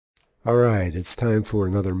Alright, it's time for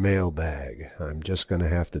another mailbag. I'm just going to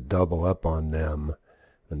have to double up on them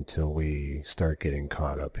until we start getting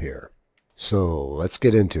caught up here. So, let's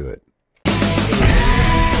get into it.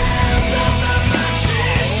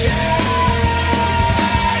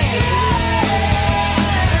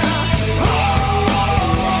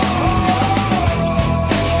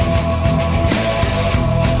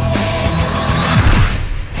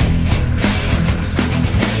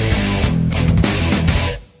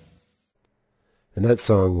 And that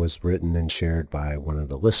song was written and shared by one of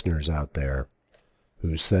the listeners out there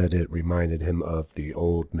who said it reminded him of the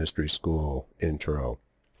old Mystery School intro.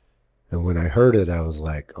 And when I heard it, I was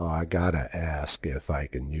like, oh, I gotta ask if I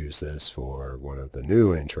can use this for one of the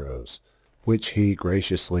new intros, which he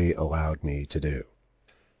graciously allowed me to do.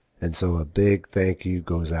 And so a big thank you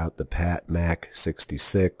goes out to Pat Mac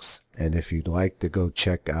 66, and if you'd like to go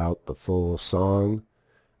check out the full song,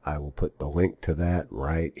 I will put the link to that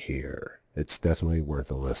right here. It's definitely worth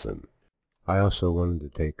a listen. I also wanted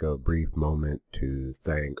to take a brief moment to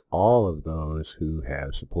thank all of those who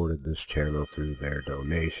have supported this channel through their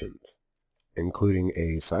donations, including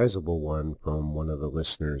a sizable one from one of the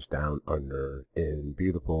listeners down under in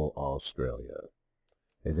beautiful Australia.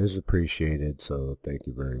 It is appreciated, so thank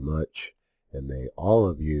you very much, and may all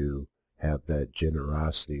of you have that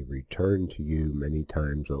generosity returned to you many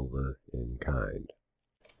times over in kind.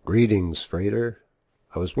 Greetings, Frater.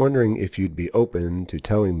 I was wondering if you'd be open to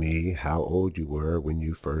telling me how old you were when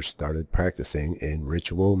you first started practicing in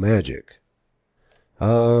ritual magic.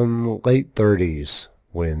 Late 30s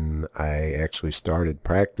when I actually started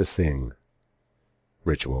practicing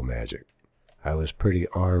ritual magic. I was pretty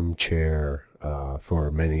armchair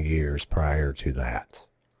for many years prior to that.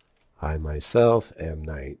 I myself am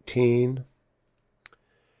 19,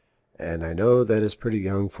 and I know that is pretty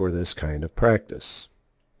young for this kind of practice.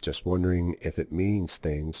 Just wondering if it means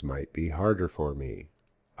things might be harder for me.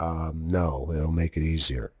 No, it'll make it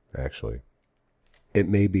easier, actually. It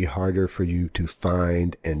may be harder for you to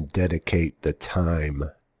find and dedicate the time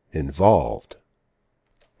involved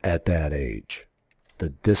at that age, the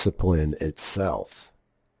discipline itself.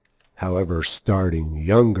 However, starting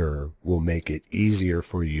younger will make it easier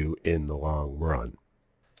for you in the long run.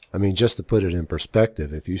 I mean, just to put it in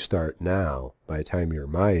perspective, if you start now, by the time you're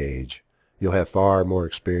my age, you'll have far more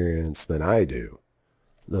experience than I do.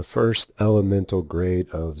 The first elemental grade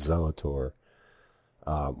of Zelator,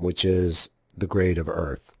 which is the grade of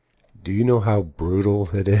Earth. Do you know how brutal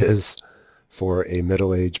it is for a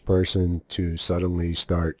middle-aged person to suddenly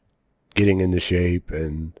start getting into shape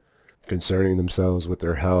and concerning themselves with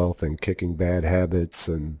their health and kicking bad habits?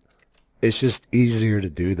 And it's just easier to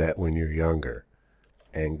do that when you're younger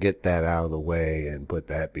and get that out of the way and put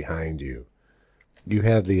that behind you. You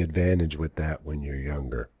have the advantage with that when you're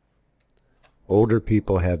younger. Older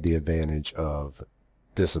people have the advantage of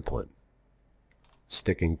discipline,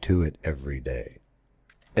 sticking to it every day.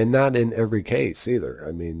 And not in every case either.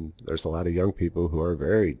 I mean, there's a lot of young people who are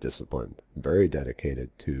very disciplined, very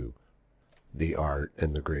dedicated to the art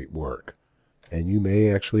and the great work. And you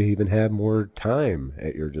may actually even have more time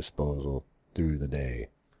at your disposal through the day.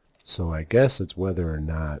 So I guess it's whether or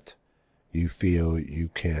not you feel you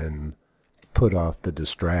can put off the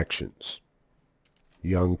distractions.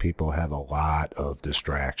 Young people have a lot of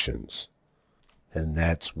distractions, and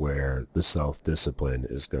that's where the self-discipline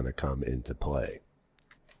is going to come into play.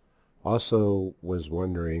 Also was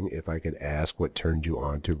wondering if I could ask what turned you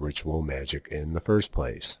on to ritual magic in the first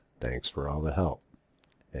place. Thanks for all the help.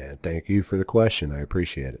 And thank you for the question. I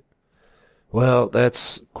appreciate it. Well,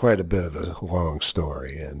 that's quite a bit of a long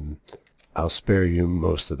story, and I'll spare you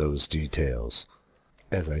most of those details.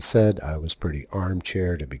 As I said, I was pretty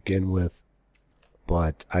armchair to begin with,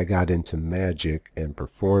 but I got into magic and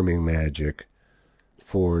performing magic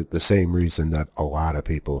for the same reason that a lot of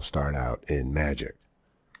people start out in magic.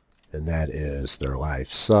 And that is their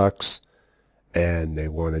life sucks and they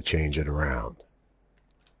want to change it around.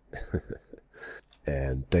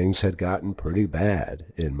 And things had gotten pretty bad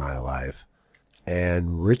in my life.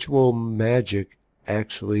 And ritual magic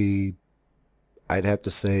actually, I'd have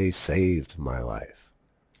to say, saved my life.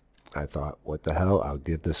 I thought, what the hell, I'll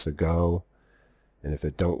give this a go, and if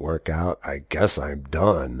it don't work out, I guess I'm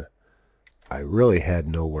done. I really had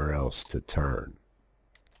nowhere else to turn,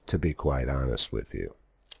 to be quite honest with you.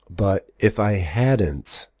 But if I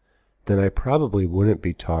hadn't, then I probably wouldn't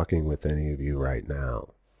be talking with any of you right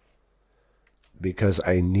now. Because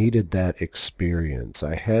I needed that experience.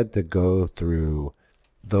 I had to go through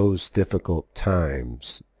those difficult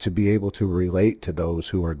times to be able to relate to those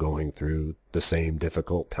who are going through the same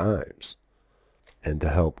difficult times and to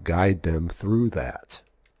help guide them through that.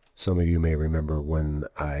 Some of you may remember when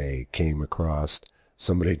I came across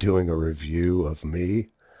somebody doing a review of me,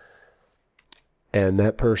 and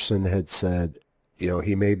that person had said, you know,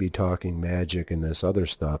 he may be talking magic and this other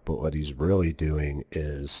stuff, but what he's really doing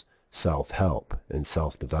is self-help and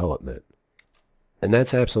self-development. And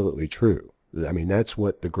that's absolutely true. I mean, that's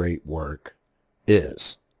what the great work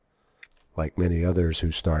is. Like many others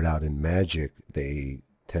who start out in magic, they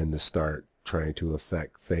tend to start trying to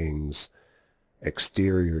affect things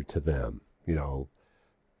exterior to them, you know.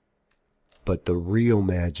 But the real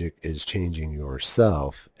magic is changing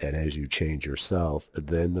yourself, and as you change yourself,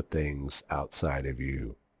 then the things outside of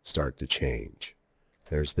you start to change.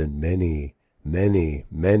 There's been many, many,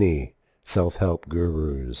 many self-help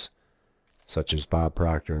gurus, such as Bob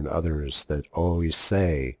Proctor and others, that always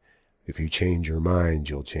say, if you change your mind,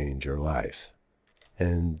 you'll change your life.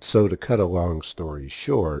 And so to cut a long story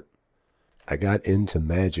short, I got into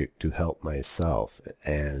magic to help myself,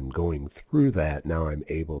 and going through that, now I'm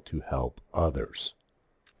able to help others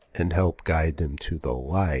and help guide them to the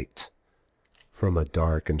light from a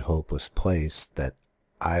dark and hopeless place that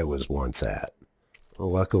I was once at.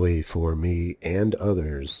 Luckily for me and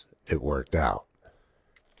others, it worked out.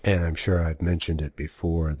 And I'm sure I've mentioned it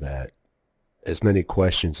before that as many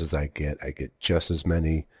questions as I get just as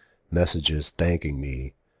many messages thanking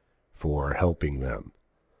me for helping them.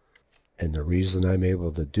 And the reason I'm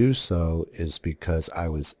able to do so is because I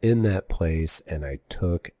was in that place and I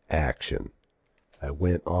took action. I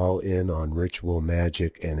went all in on ritual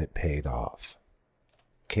magic and it paid off.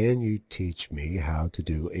 Can you teach me how to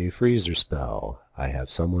do a freezer spell? I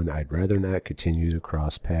have someone I'd rather not continue to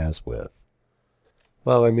cross paths with.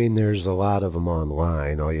 Well, I mean, there's a lot of them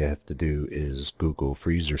online. All you have to do is Google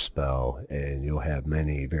freezer spell and you'll have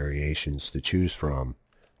many variations to choose from.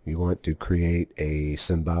 You want to create a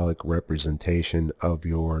symbolic representation of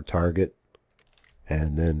your target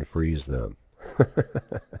and then freeze them.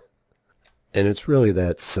 And it's really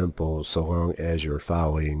that simple, so long as you're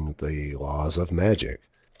following the laws of magic.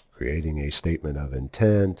 Creating a statement of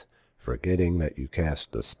intent, forgetting that you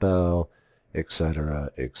cast the spell, etc.,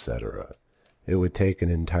 etc. It would take an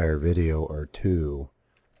entire video or two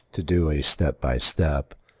to do a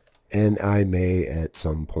step-by-step. And I may at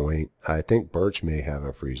some point, I think Birch may have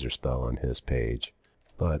a freezer spell on his page,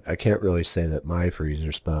 but I can't really say that my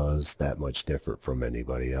freezer spell is that much different from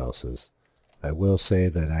anybody else's. I will say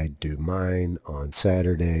that I do mine on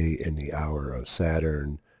Saturday in the hour of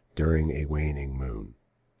Saturn during a waning moon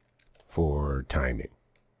for timing.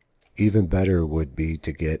 Even better would be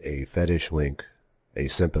to get a fetish link, a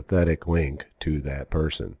sympathetic link to that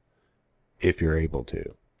person, if you're able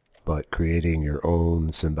to. But creating your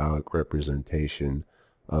own symbolic representation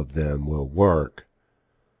of them will work,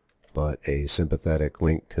 but a sympathetic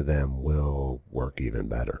link to them will work even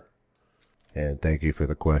better. And thank you for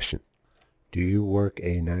the question. Do you work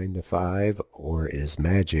a 9-to-5, or is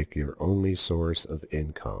magic your only source of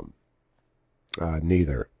income?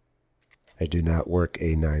 Neither. I do not work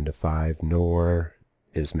a 9-to-5, nor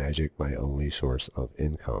is magic my only source of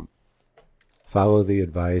income. Follow the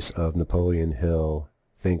advice of Napoleon Hill,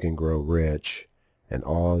 Think and Grow Rich, and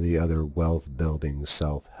all the other wealth-building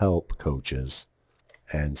self-help coaches,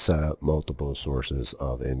 and set up multiple sources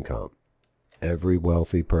of income. Every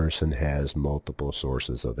wealthy person has multiple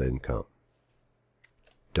sources of income.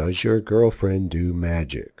 Does your girlfriend do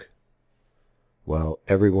magic? Well,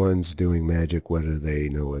 everyone's doing magic whether they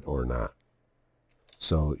know it or not.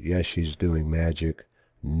 So yes, she's doing magic.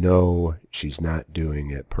 No, she's not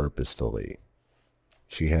doing it purposefully.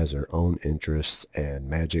 She has her own interests, and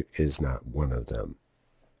magic is not one of them.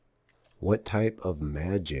 What type of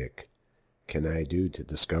magic can I do to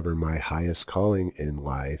discover my highest calling in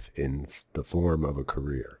life in the form of a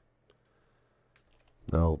career?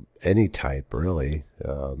 Well, any type, really.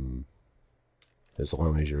 As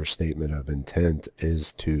long as your statement of intent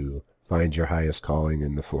is to find your highest calling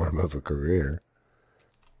in the form of a career.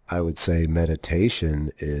 I would say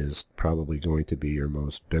meditation is probably going to be your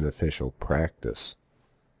most beneficial practice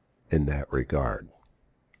in that regard.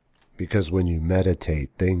 Because when you meditate,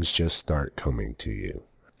 things just start coming to you.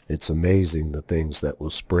 It's amazing the things that will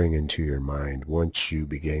spring into your mind once you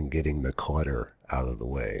begin getting the clutter out of the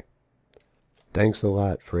way. Thanks a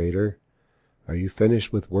lot, Frater. Are you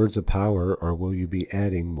finished with Words of Power, or will you be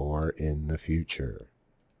adding more in the future?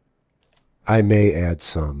 I may add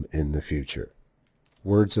some in the future.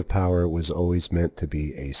 Words of Power was always meant to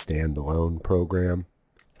be a standalone program,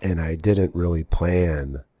 and I didn't really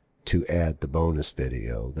plan to add the bonus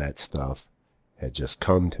video. That stuff had just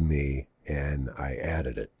come to me and I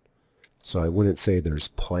added it. So I wouldn't say there's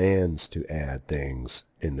plans to add things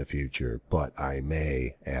in the future, but I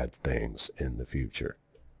may add things in the future.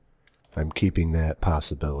 I'm keeping that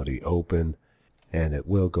possibility open, and it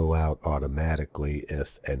will go out automatically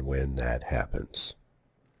if and when that happens.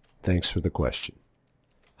 Thanks for the question.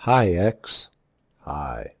 Hi, X.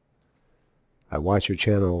 Hi. I watch your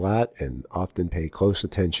channel a lot and often pay close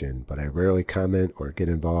attention, but I rarely comment or get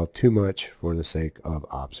involved too much for the sake of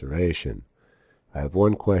observation. I have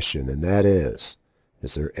one question, and that is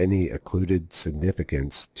there any occluded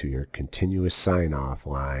significance to your continuous sign-off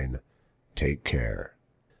line, "Take care"?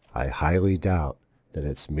 I highly doubt that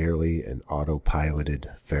it's merely an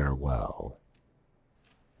autopiloted farewell.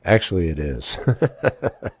 Actually, it is.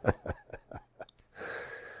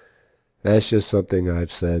 That's just something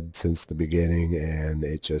I've said since the beginning, and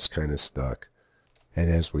it just kind of stuck.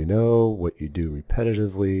 And as we know, what you do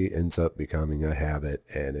repetitively ends up becoming a habit,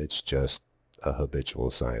 and it's just a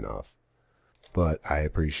habitual sign-off. But I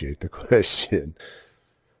appreciate the question.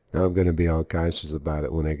 Now I'm going to be all conscious about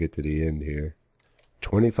it when I get to the end here.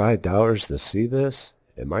 $25 to see this?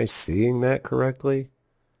 Am I seeing that correctly?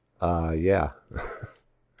 Yeah.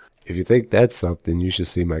 If you think that's something, you should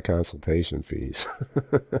see my consultation fees.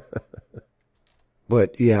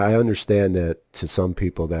 But yeah, I understand that to some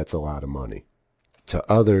people that's a lot of money. To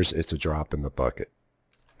others, it's a drop in the bucket.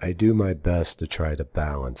 I do my best to try to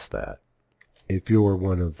balance that. If you're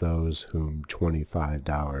one of those whom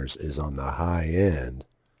 $25 is on the high end,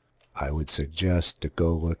 I would suggest to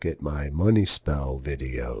go look at my money spell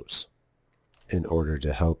videos in order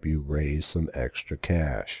to help you raise some extra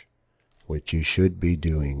cash, which you should be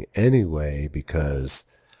doing anyway because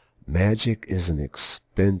magic is an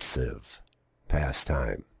expensive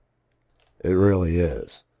pastime. It really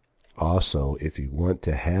is. Also, if you want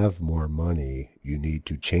to have more money, you need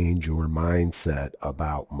to change your mindset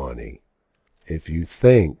about money. If you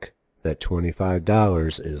think that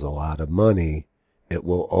 $25 is a lot of money, it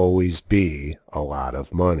will always be a lot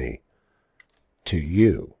of money. To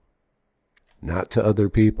you. Not to other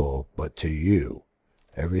people, but to you.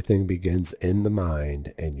 Everything begins in the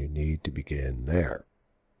mind, and you need to begin there.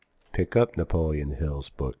 Pick up Napoleon Hill's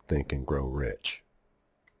book, Think and Grow Rich.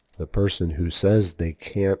 The person who says they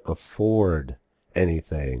can't afford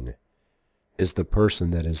anything is the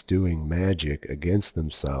person that is doing magic against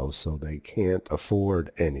themselves so they can't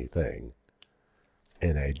afford anything.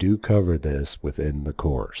 And I do cover this within the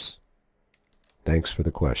course. Thanks for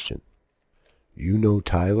the question. You know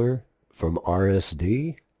Tyler from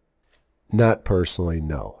RSD? Not personally,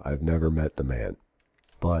 no. I've never met the man.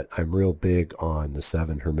 But I'm real big on the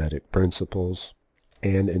 7 Hermetic Principles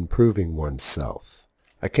and improving oneself.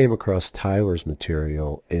 I came across Tyler's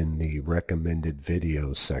material in the recommended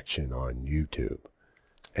videos section on YouTube.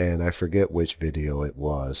 And I forget which video it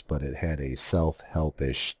was, but it had a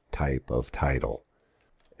self-helpish type of title.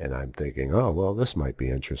 And I'm thinking, oh, well, this might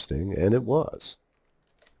be interesting. And it was.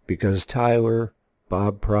 Because Tyler,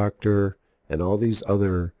 Bob Proctor, and all these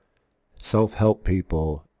other self-help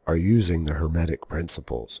people are using the Hermetic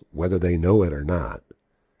Principles, whether they know it or not.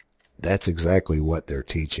 That's exactly what they're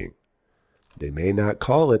teaching. They may not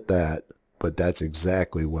call it that, but that's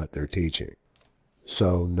exactly what they're teaching.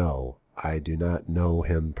 So no, I do not know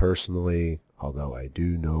him personally, although I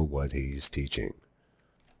do know what he's teaching.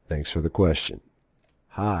 Thanks for the question.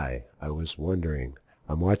 Hi, I was wondering,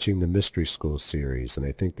 I'm watching the Mystery School series, and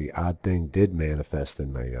I think the odd thing did manifest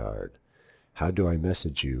in my yard. How do I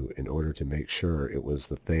message you in order to make sure it was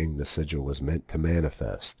the thing the sigil was meant to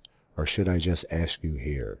manifest? Or should I just ask you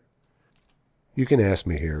here? You can ask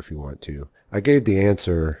me here if you want to. I gave the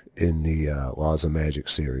answer in the Laws of Magic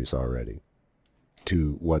series already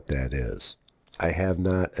to what that is. I have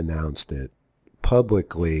not announced it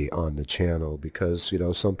publicly on the channel because, you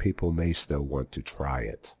know, some people may still want to try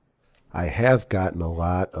it. I have gotten a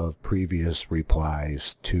lot of previous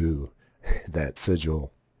replies to that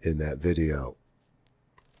sigil in that video,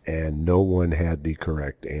 and no one had the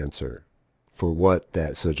correct answer for what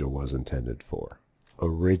that sigil was intended for.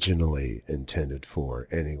 Originally intended for,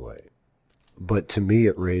 anyway. But to me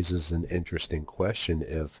it raises an interesting question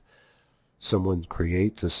if someone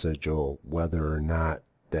creates a sigil, whether or not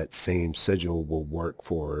that same sigil will work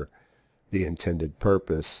for the intended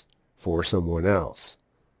purpose for someone else.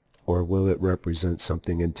 Or will it represent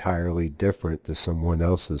something entirely different to someone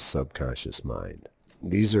else's subconscious mind?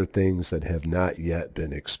 These are things that have not yet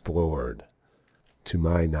been explored, to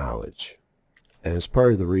my knowledge. And as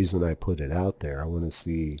part of the reason I put it out there, I want to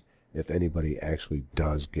see if anybody actually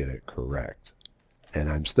does get it correct. And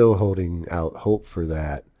I'm still holding out hope for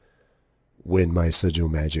that when my sigil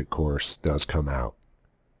magic course does come out,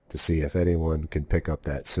 to see if anyone can pick up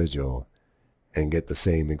that sigil and get the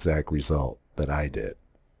same exact result that I did.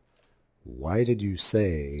 Why did you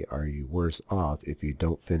say, are you worse off if you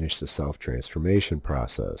don't finish the self-transformation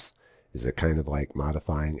process? Is it kind of like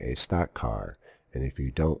modifying a stock car? And if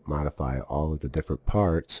you don't modify all of the different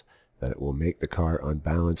parts, that it will make the car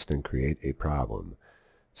unbalanced and create a problem.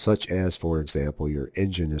 Such as, for example, your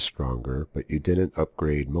engine is stronger, but you didn't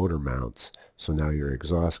upgrade motor mounts, so now your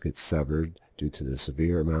exhaust gets severed due to the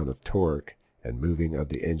severe amount of torque and moving of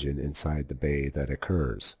the engine inside the bay that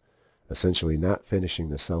occurs. Essentially, not finishing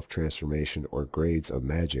the self-transformation or grades of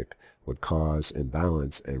magic would cause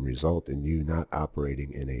imbalance and result in you not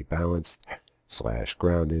operating in a balanced /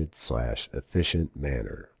 grounded / efficient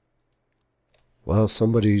manner. Well,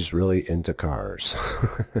 somebody's really into cars.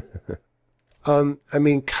 I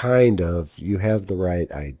mean, kind of. You have the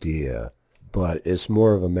right idea, but it's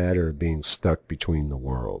more of a matter of being stuck between the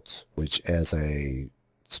worlds, which, as I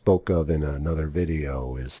spoke of in another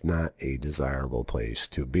video, is not a desirable place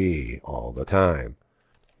to be all the time,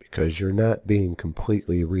 because you're not being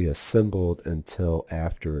completely reassembled until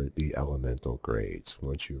after the elemental grades,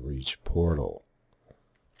 once you reach portal.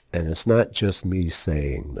 And it's not just me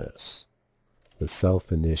saying this. The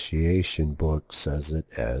self-initiation book says it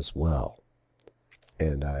as well.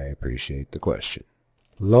 And I appreciate the question.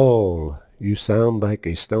 Lol, you sound like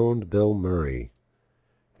a stoned Bill Murray.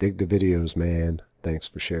 Dig the videos, man. Thanks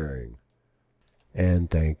for sharing. And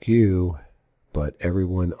thank you, but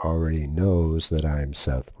everyone already knows that I'm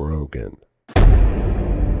Seth Rogen,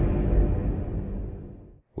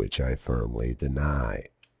 which I firmly deny.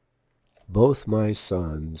 Both my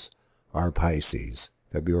sons are Pisces,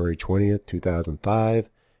 February 20th, 2005,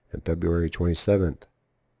 and February 27th,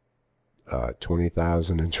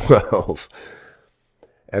 2012.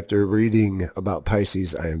 After reading about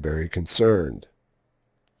Pisces, I am very concerned.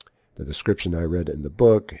 The description I read in the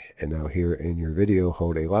book and now here in your video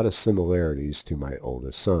hold a lot of similarities to my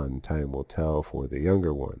oldest son. Time will tell for the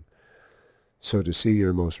younger one. So to see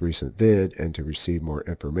your most recent vid and to receive more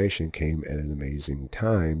information came at an amazing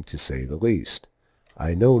time, to say the least.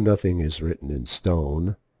 I know nothing is written in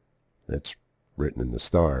stone. That's written in the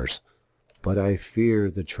stars. But I fear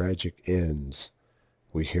the tragic ends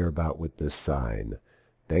we hear about with this sign.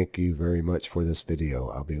 Thank you very much for this video.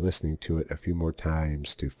 I'll be listening to it a few more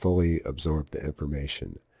times to fully absorb the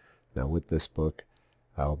information. Now with this book,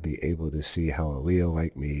 I'll be able to see how a Leo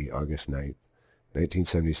like me, August 9th,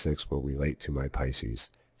 1976, will relate to my Pisces.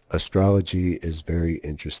 Astrology is very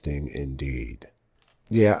interesting indeed.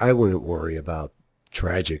 Yeah, I wouldn't worry about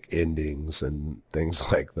tragic endings and things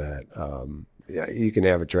like that. Yeah, you can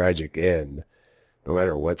have a tragic end no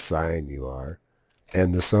matter what sign you are.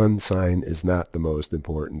 And the sun sign is not the most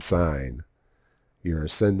important sign. Your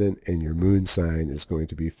ascendant and your moon sign is going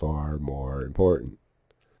to be far more important.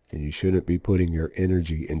 And you shouldn't be putting your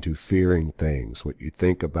energy into fearing things. What you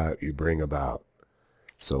think about, you bring about.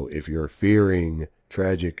 So if you're fearing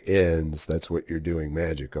tragic ends, that's what you're doing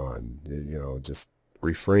magic on. You know, just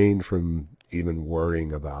refrain from even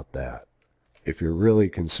worrying about that. If you're really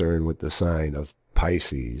concerned with the sign of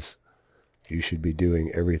Pisces, you should be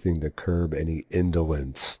doing everything to curb any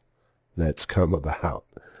indolence that's come about,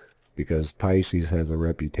 because Pisces has a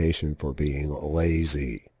reputation for being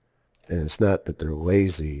lazy. And it's not that they're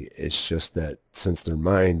lazy, it's just that since their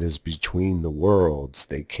mind is between the worlds,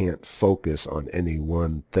 they can't focus on any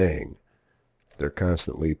one thing. They're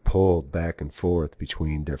constantly pulled back and forth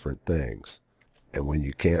between different things. And when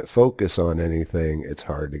you can't focus on anything, it's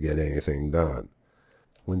hard to get anything done.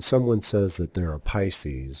 When someone says that they're a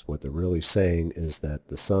Pisces, what they're really saying is that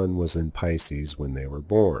the sun was in Pisces when they were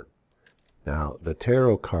born. Now, the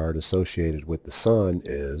tarot card associated with the sun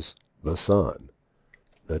is the sun.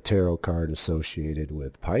 The tarot card associated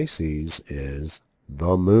with Pisces is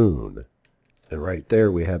the moon. And right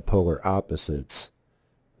there we have polar opposites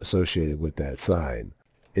associated with that sign.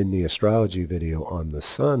 In the astrology video on the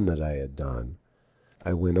sun that I had done,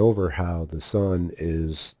 I went over how the sun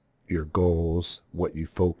is your goals, what you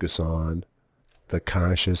focus on, the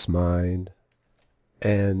conscious mind,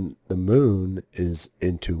 and the moon is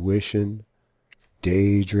intuition,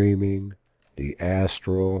 daydreaming, the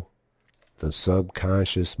astral, the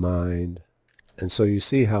subconscious mind. And so you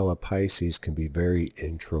see how a Pisces can be very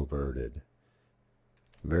introverted,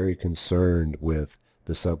 very concerned with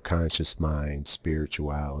the subconscious mind,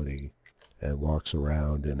 spirituality, and walks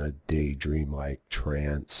around in a daydream-like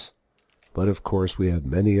trance. But of course we have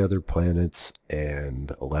many other planets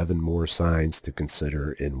and 11 more signs to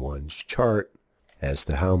consider in one's chart as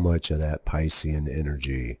to how much of that Piscean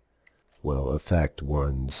energy will affect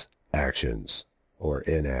one's actions or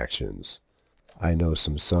inactions. I know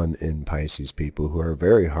some Sun in Pisces people who are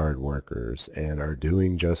very hard workers and are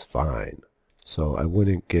doing just fine. So I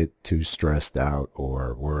wouldn't get too stressed out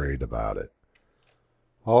or worried about it.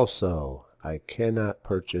 Also, I cannot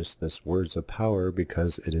purchase this Words of Power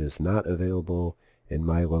because it is not available in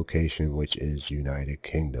my location, which is United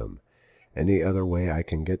Kingdom. Any other way I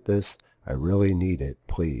can get this? I really need it,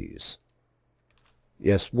 please.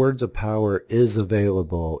 Yes, Words of Power is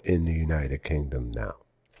available in the United Kingdom now,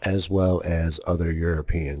 as well as other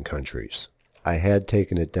European countries. I had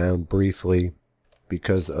taken it down briefly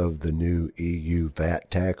because of the new EU VAT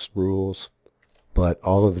tax rules, but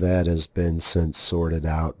all of that has been since sorted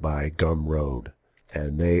out by Gumroad,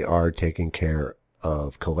 and they are taking care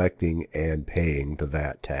of collecting and paying the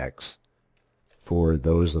VAT tax for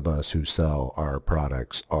those of us who sell our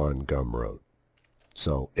products on Gumroad.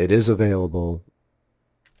 So it is available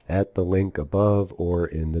at the link above or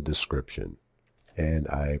in the description, and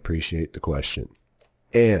I appreciate the question.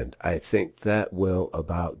 And I think that will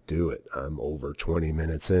about do it. I'm over 20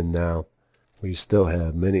 minutes in now. We still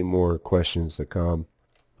have many more questions to come,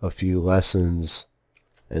 a few lessons,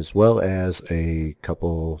 as well as a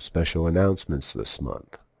couple special announcements this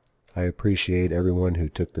month. I appreciate everyone who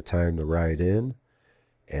took the time to write in,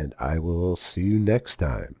 and I will see you next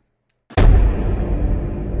time.